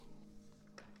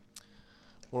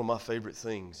One of my favorite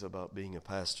things about being a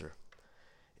pastor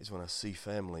is when I see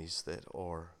families that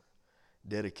are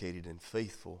dedicated and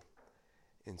faithful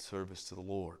in service to the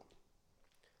Lord.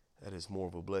 That is more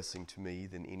of a blessing to me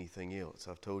than anything else.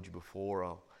 I've told you before,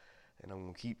 and I'm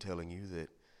going to keep telling you, that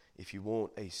if you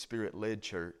want a Spirit-led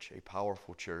church, a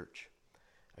powerful church,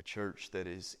 a church that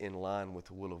is in line with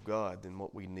the will of God, then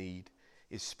what we need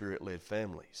is Spirit-led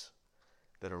families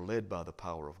that are led by the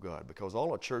power of God. Because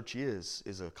all a church is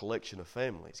a collection of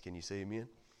families. Can you say amen?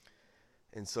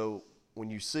 And so when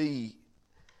you see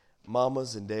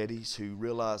mamas and daddies who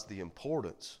realize the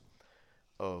importance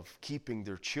of keeping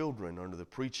their children under the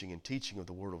preaching and teaching of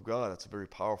the Word of God, that's a very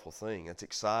powerful thing. That's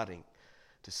exciting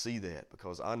to see that,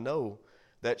 because I know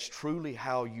that's truly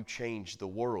how you change the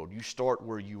world. You start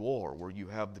where you are, where you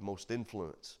have the most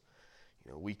influence.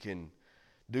 You know, we can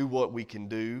do what we can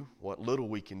do, what little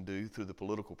we can do through the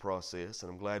political process, and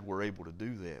I'm glad we're able to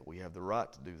do that. We have the right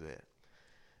to do that.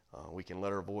 We can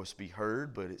let our voice be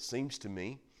heard, but it seems to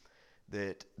me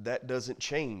that doesn't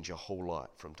change a whole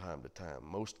lot from time to time.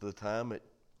 Most of the time it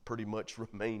pretty much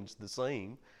remains the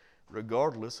same,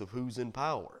 regardless of who's in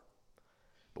power.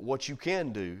 But what you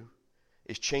can do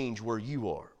is change where you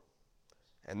are.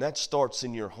 And that starts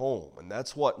in your home, and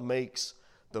that's what makes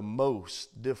the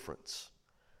most difference.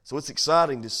 So it's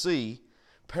exciting to see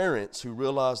parents who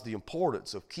realize the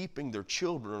importance of keeping their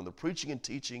children on the preaching and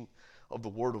teaching of the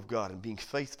Word of God and being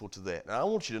faithful to that. And I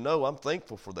want you to know I'm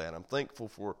thankful for that. I'm thankful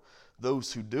for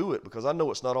those who do it, because I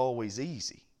know it's not always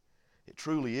easy. It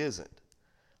truly isn't.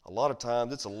 A lot of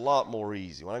times it's a lot more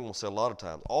easy. Well, I'm going to say a lot of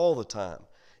times, all the time,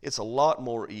 it's a lot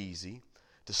more easy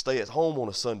to stay at home on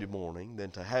a Sunday morning than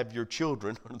to have your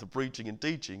children under the preaching and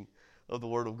teaching of the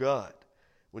Word of God.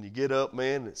 When you get up,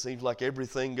 man, it seems like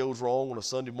everything goes wrong on a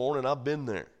Sunday morning. I've been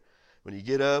there. When you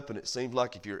get up and it seems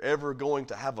like if you're ever going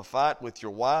to have a fight with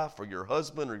your wife or your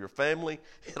husband or your family,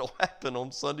 it'll happen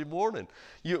on Sunday morning.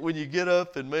 When you get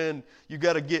up and, man, you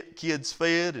got to get kids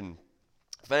fed and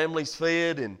families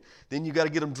fed, and then you got to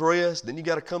get them dressed, then you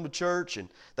got to come to church, and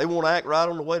they won't act right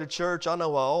on the way to church. I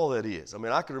know how all that is. I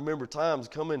mean, I can remember times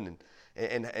coming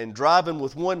and driving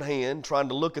with one hand, trying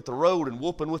to look at the road, and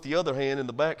whooping with the other hand in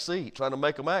the back seat, trying to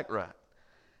make them act right.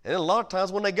 And then a lot of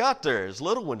times when they got there, as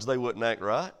little ones, they wouldn't act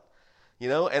right. You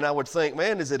know, and I would think,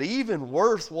 man, is it even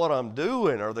worth what I'm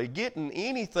doing? Are they getting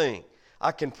anything?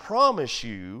 I can promise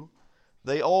you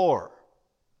they are.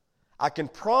 I can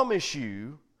promise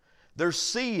you they're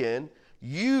seeing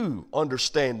you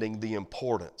understanding the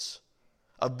importance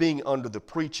of being under the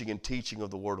preaching and teaching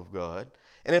of the Word of God.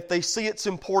 And if they see it's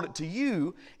important to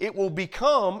you, it will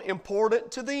become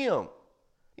important to them.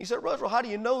 You said, Russell, how do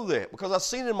you know that? Because I've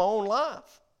seen it in my own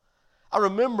life. I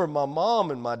remember my mom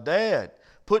and my dad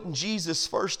putting Jesus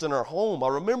first in our home. I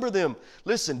remember them,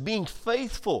 being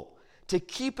faithful to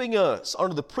keeping us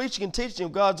under the preaching and teaching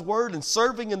of God's Word and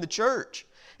serving in the church.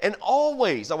 And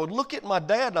always, I would look at my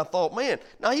dad and I thought, man,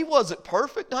 now he wasn't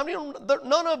perfect. I mean,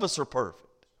 none of us are perfect.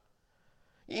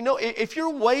 You know, if you're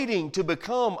waiting to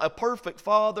become a perfect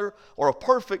father or a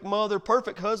perfect mother,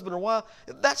 perfect husband or wife,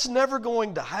 that's never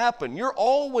going to happen. You're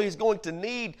always going to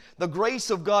need the grace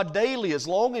of God daily as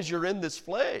long as you're in this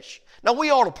flesh. Now, we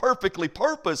ought to perfectly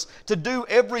purpose to do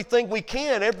everything we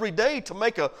can every day to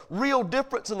make a real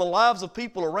difference in the lives of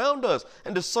people around us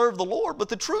and to serve the Lord. But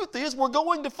the truth is, we're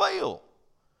going to fail.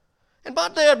 And my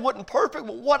dad wasn't perfect,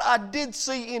 but what I did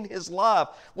see in his life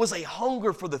was a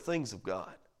hunger for the things of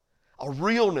God, a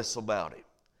realness about him.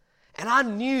 And I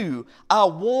knew I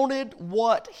wanted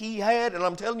what he had. And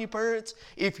I'm telling you, parents,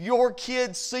 if your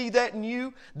kids see that in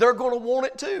you, they're going to want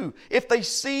it too. If they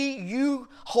see you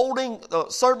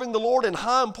serving the Lord in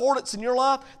high importance in your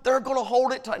life, they're going to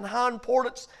hold it in high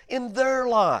importance in their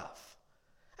life.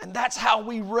 And that's how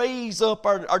we raise up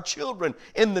our children,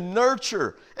 in the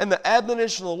nurture and the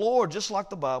admonition of the Lord, just like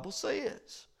the Bible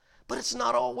says. But it's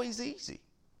not always easy.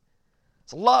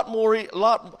 It's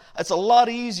a lot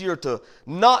easier to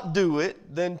not do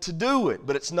it than to do it,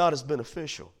 but it's not as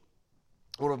beneficial.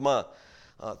 One of my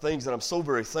things that I'm so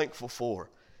very thankful for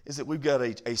is that we've got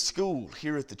a school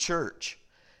here at the church.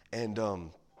 And,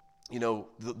 the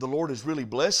Lord has really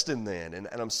blessed in that. And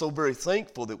I'm so very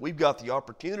thankful that we've got the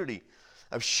opportunity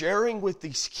of sharing with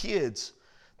these kids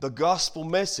the gospel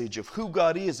message of who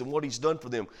God is and what He's done for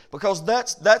them. Because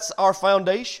that's our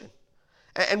foundation.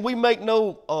 And we make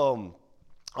no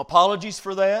apologies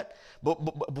for that.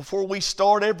 But before we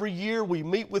start every year, we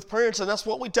meet with parents, and that's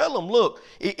what we tell them. Look,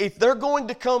 if they're going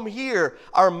to come here,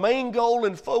 our main goal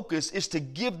and focus is to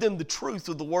give them the truth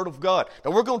of the Word of God.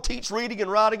 Now, we're going to teach reading and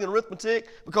writing and arithmetic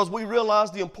because we realize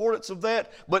the importance of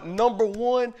that. But number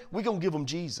one, we're going to give them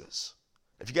Jesus.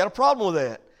 If you got a problem with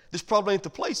that, this probably ain't the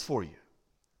place for you.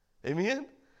 Amen?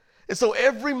 And so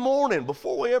every morning,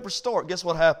 before we ever start, guess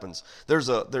what happens? There's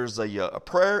a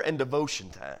prayer and devotion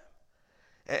time.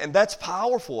 And that's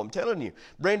powerful, I'm telling you.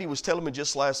 Brandy was telling me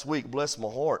just last week, bless my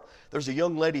heart, there's a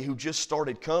young lady who just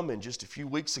started coming just a few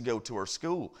weeks ago to her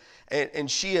school.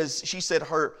 And she said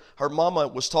her mama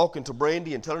was talking to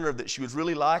Brandy and telling her that she was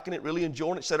really liking it, really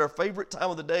enjoying it. She said her favorite time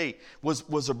of the day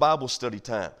was her Bible study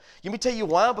time. Let me tell you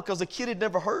why, because the kid had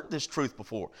never heard this truth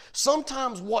before.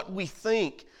 Sometimes what we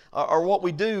think or what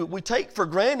we do, we take for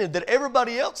granted that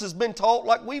everybody else has been taught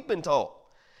like we've been taught.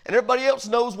 And everybody else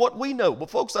knows what we know. But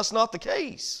folks, that's not the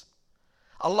case.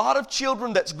 A lot of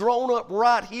children that's grown up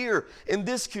right here in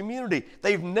this community,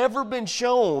 they've never been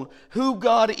shown who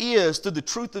God is through the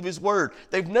truth of His Word.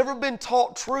 They've never been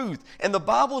taught truth. And the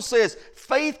Bible says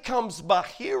faith comes by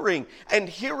hearing, and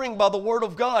hearing by the Word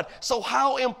of God. So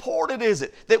how important is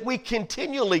it that we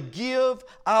continually give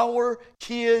our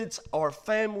kids, our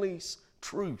families,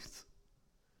 truth?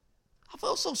 I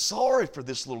felt so sorry for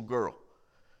this little girl.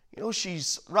 You know,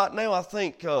 she's right now, I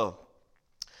think, 12,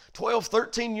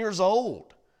 13 years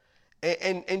old.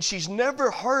 And she's never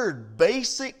heard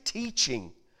basic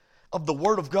teaching of the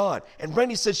Word of God. And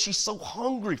Brandy said she's so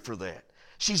hungry for that.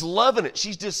 She's loving it.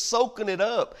 She's just soaking it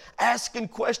up, asking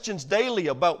questions daily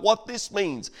about what this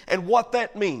means and what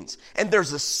that means. And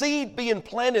there's a seed being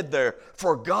planted there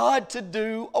for God to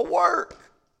do a work.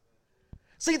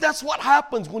 See, that's what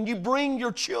happens when you bring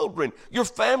your children, your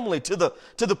family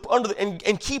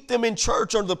and keep them in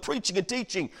church under the preaching and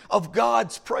teaching of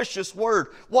God's precious Word.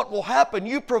 What will happen?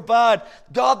 You provide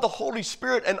God the Holy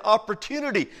Spirit an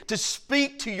opportunity to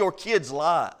speak to your kids'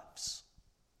 lives,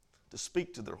 to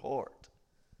speak to their heart,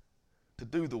 to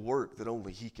do the work that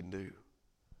only He can do.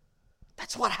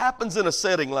 That's what happens in a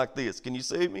setting like this. Can you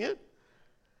say amen?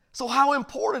 So how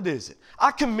important is it?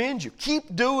 I commend you.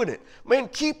 Keep doing it. Man,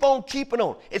 keep on keeping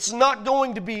on. It's not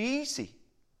going to be easy.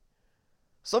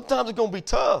 Sometimes it's going to be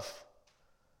tough.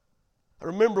 I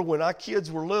remember when our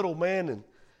kids were little, man, and,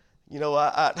 you know,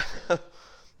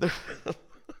 there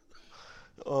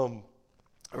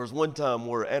was one time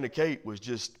where Anna Kate was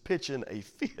just pitching a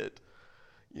fit,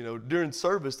 you know, during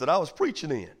service that I was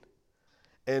preaching in.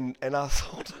 And I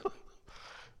thought...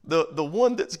 The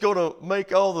one that's going to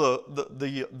make all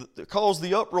the cause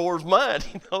the uproar is mine,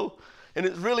 you know. And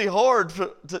it's really hard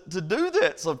to do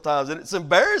that sometimes, and it's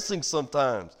embarrassing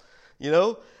sometimes, you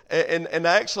know. And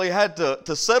I actually had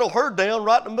to settle her down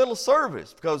right in the middle of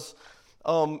service because,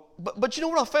 but you know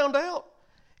what I found out?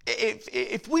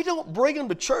 If we don't bring them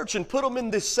to church and put them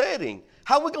in this setting,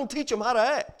 how are we going to teach them how to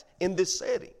act in this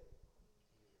setting?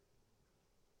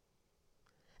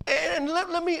 And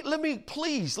let me,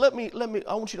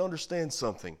 I want you to understand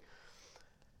something.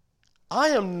 I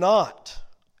am not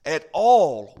at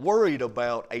all worried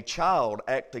about a child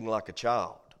acting like a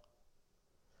child.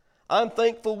 I'm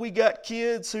thankful we got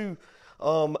kids who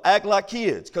act like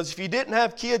kids, because if you didn't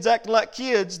have kids acting like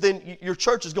kids, then your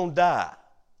church is going to die.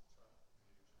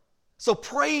 So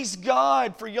praise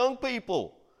God for young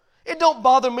people. It don't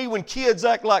bother me when kids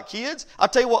act like kids. I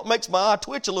tell you what makes my eye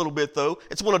twitch a little bit, though.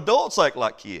 It's when adults act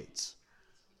like kids.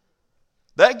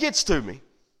 That gets to me.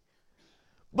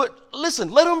 But listen,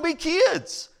 let them be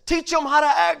kids. Teach them how to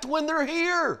act when they're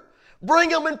here. Bring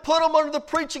them and put them under the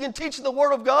preaching and teaching the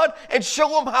Word of God and show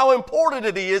them how important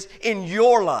it is in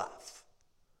your life.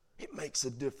 It makes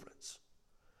a difference.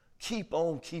 Keep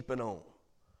on keeping on.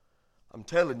 I'm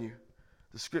telling you,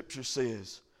 the Scripture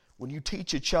says, when you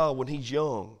teach a child when he's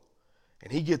young,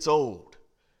 and he gets old,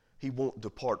 he won't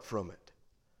depart from it.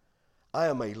 I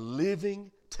am a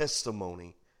living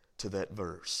testimony to that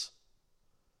verse.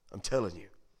 I'm telling you,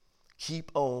 keep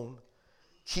on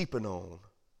keeping on.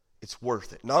 It's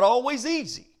worth it. Not always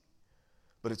easy,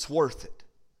 but it's worth it.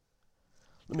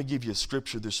 Let me give you a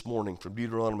scripture this morning from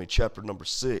Deuteronomy chapter number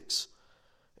 6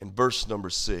 and verse number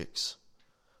 6.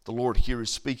 The Lord here is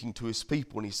speaking to His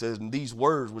people, and He says, "And these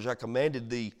words which I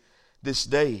commanded thee this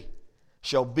day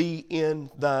shall be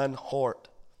in thine heart,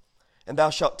 and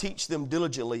thou shalt teach them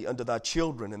diligently unto thy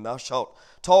children, and thou shalt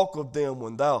talk of them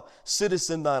when thou sittest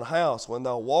in thine house, when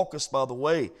thou walkest by the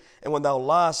way, and when thou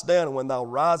liest down, and when thou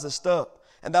risest up.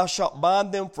 And thou shalt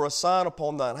bind them for a sign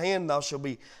upon thine hand. Thou shalt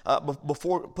be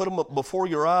put them before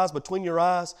your eyes, between your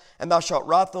eyes, and thou shalt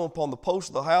write them upon the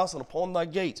posts of the house and upon thy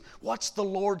gates." What's the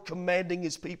Lord commanding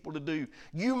His people to do?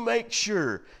 You make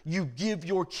sure you give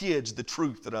your kids the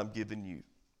truth that I'm giving you.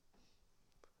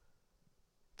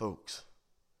 Folks,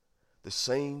 the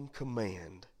same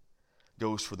command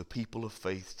goes for the people of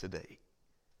faith today.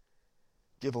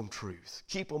 Give them truth.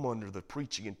 Keep them under the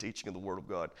preaching and teaching of the Word of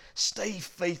God. Stay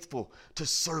faithful to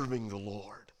serving the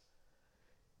Lord.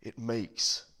 It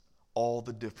makes all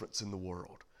the difference in the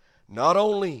world. not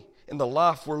only in the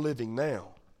life we're living now,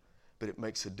 but it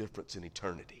makes a difference in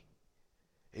eternity.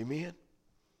 Amen?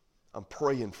 I'm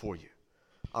praying for you.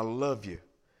 I love you.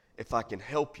 If I can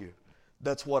help you,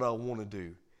 that's what I want to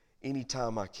do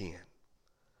anytime I can.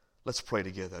 Let's pray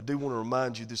together. I do want to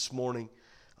remind you this morning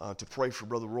to pray for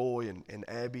Brother Roy and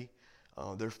Abby.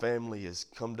 Their family has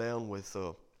come down with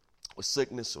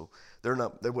sickness, so they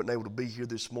weren't able to be here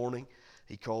this morning.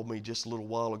 He called me just a little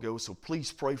while ago, so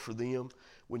please pray for them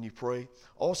when you pray.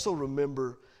 Also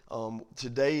remember,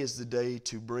 today is the day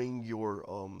to bring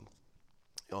your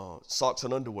socks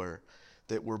and underwear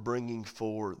that we're bringing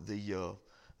for the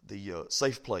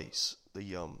Safe Place,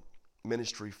 the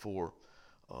ministry for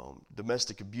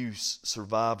domestic abuse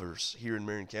survivors here in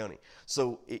Marion County.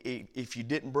 So if you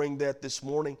didn't bring that this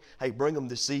morning, hey, bring them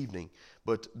this evening.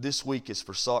 But this week is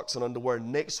for socks and underwear.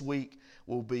 Next week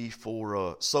will be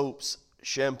for soaps,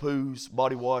 shampoos,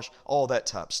 body wash, all that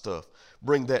type of stuff.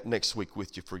 Bring that next week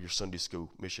with you for your Sunday school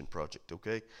mission project,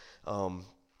 okay?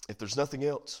 If there's nothing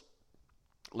else,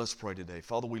 let's pray today.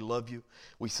 Father, we love you.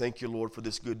 We thank you, Lord, for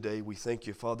this good day. We thank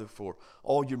you, Father, for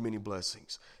all your many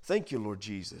blessings. Thank you, Lord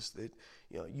Jesus, that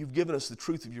you've given us the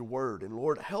truth of your word. And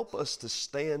Lord, help us to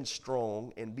stand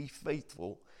strong and be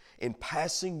faithful in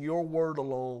passing your word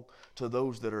along to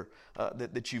those that are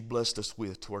that you've blessed us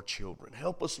with, to our children.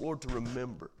 Help us, Lord, to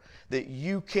remember that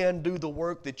you can do the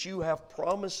work that you have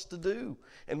promised to do.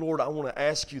 And Lord, I want to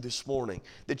ask you this morning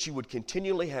that you would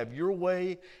continually have your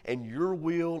way and your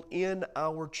will in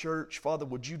our church. Father,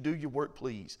 would you do your work,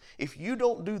 please? If you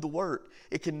don't do the work,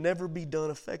 it can never be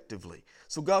done effectively.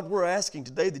 So God, we're asking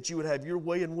today that you would have your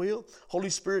way and will. Holy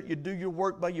Spirit, you do your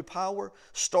work by your power.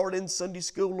 Start in Sunday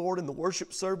school, Lord, in the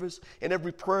worship service, in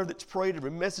every prayer that's prayed,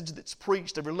 every message that's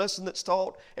preached, every lesson that's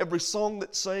taught, every song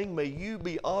that's sang. May you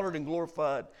be honored and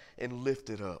glorified and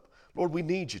lifted up. Lord, we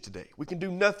need you today. We can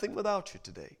do nothing without you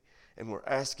today. And we're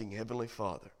asking, Heavenly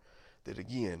Father, that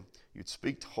again, you'd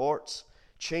speak to hearts,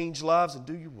 change lives, and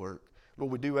do your work.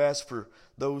 Lord, we do ask for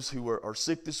those who are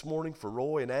sick this morning, for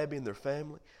Roy and Abby and their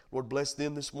family. Lord, bless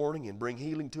them this morning and bring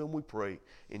healing to them, we pray.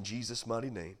 In Jesus' mighty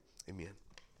name, amen.